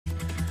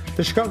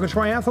The Chicago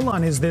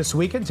Triathlon is this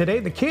weekend. Today,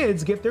 the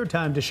kids get their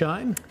time to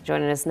shine.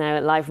 Joining us now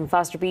live from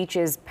Foster Beach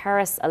is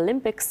Paris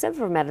Olympic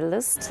silver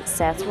medalist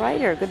Seth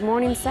Rider. Good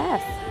morning,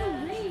 Seth.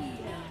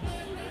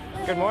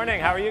 Good morning.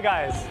 How are you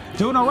guys?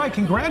 Doing all right.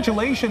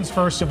 Congratulations,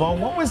 first of all.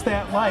 What was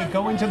that like,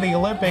 going to the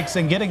Olympics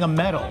and getting a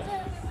medal?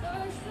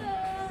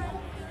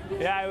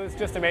 Yeah, it was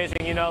just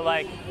amazing. You know,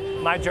 like,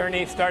 my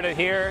journey started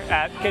here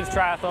at Kids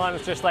Triathlon.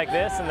 It's just like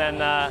this, and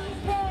then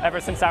ever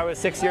since I was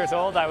 6 years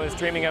old, I was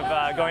dreaming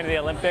of going to the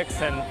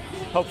Olympics and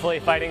hopefully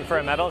fighting for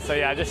a medal. So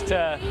yeah, just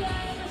to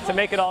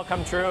make it all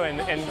come true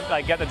and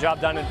like get the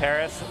job done in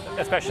Paris,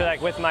 especially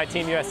like with my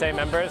Team USA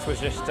members, was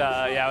just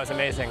yeah, it was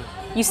amazing.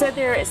 You said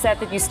there, Seth,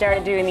 that you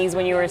started doing these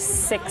when you were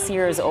 6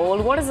 years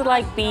old. What is it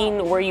like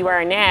being where you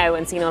are now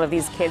and seeing all of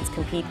these kids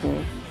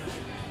competing?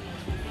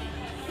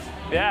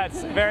 Yeah,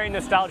 it's very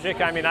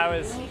nostalgic. I mean, I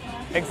was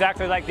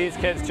exactly like these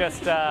kids,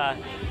 just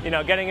you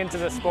know, getting into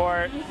the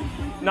sport,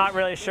 not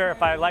really sure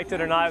if I liked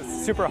it or not. It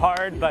was super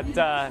hard, but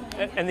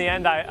in the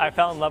end, I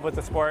fell in love with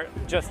the sport,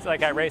 just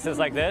like at races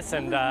like this,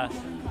 and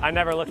I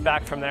never looked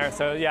back from there.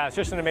 So yeah, it's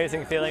just an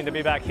amazing feeling to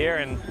be back here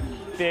and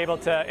be able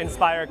to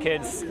inspire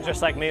kids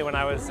just like me when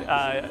I was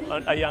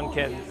a young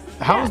kid.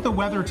 How's the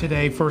weather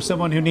today for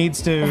someone who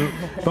needs to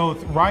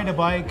both ride a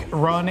bike,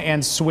 run,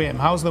 and swim?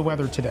 How's the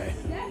weather today?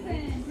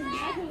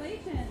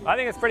 I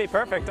think it's pretty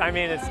perfect. I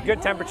mean, it's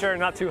good temperature,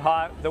 not too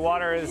hot. The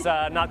water is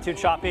not too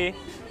choppy.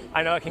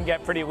 I know it can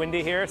get pretty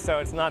windy here, so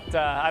it's not,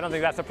 I don't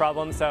think that's a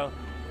problem. So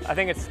I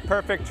think it's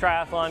perfect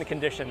triathlon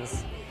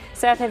conditions.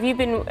 Seth, have you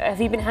been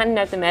handing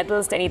out the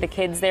medals to any of the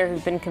kids there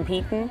who've been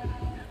competing?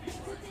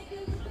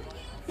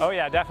 Oh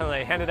yeah,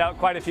 definitely. Handed out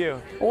quite a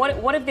few.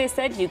 What have they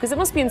said to you? Because it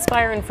must be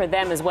inspiring for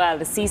them as well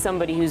to see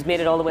somebody who's made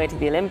it all the way to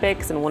the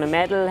Olympics and won a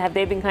medal. Have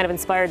they been kind of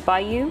inspired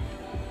by you?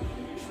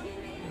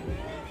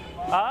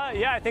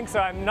 Yeah, I think so.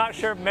 I'm not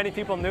sure many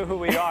people knew who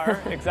we are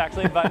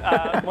exactly,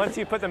 but once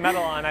you put the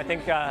medal on, I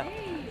think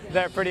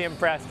they're pretty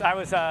impressed.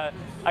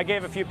 I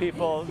gave a few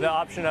people the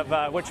option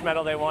of which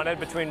medal they wanted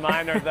between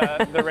mine or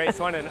the race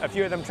one, and a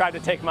few of them tried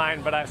to take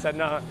mine, but I said,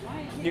 no,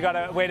 you got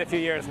to wait a few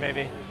years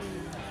maybe.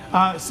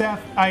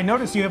 Seth, I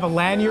noticed you have a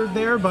lanyard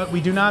there, but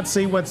we do not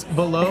see what's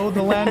below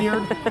the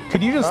lanyard.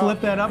 Could you just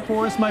lift that up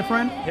for us, my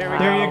friend? Here we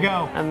go. There go. you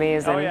go.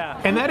 Amazing. Oh,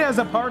 yeah. And that has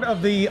a part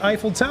of the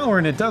Eiffel Tower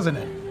in it, doesn't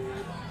it?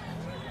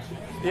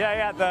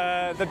 Yeah,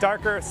 the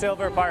darker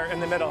silver part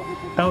in the middle.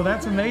 Oh,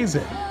 that's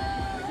amazing.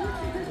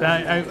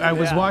 I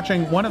was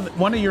watching one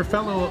of your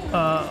fellow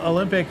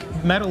Olympic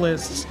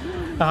medalists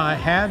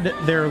had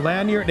their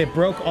lanyard. It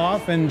broke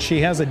off, and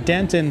she has a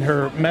dent in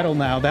her medal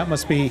now. That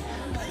must be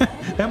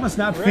that must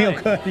not feel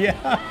good. Yeah.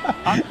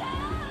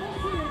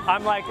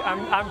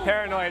 I'm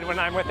paranoid when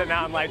I'm with it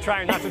now. I'm like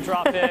trying not to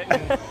drop it.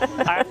 And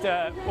I have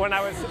to, when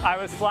I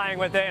was flying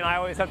with it, and I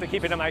always have to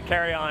keep it in my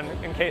carry-on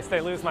in case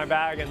they lose my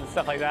bag and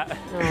stuff like that.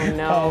 Oh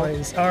no.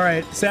 Always. All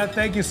right, Seth,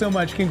 thank you so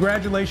much.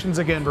 Congratulations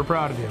again. We're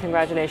proud of you.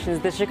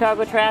 Congratulations. The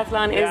Chicago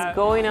Triathlon is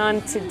going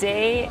on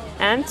today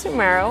and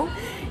tomorrow.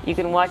 You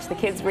can watch the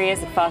kids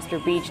race at Foster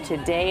Beach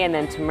today, and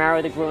then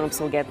tomorrow the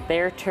grown-ups will get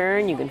their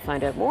turn. You can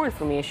find out more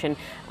information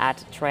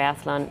at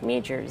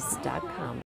triathlonmajors.com.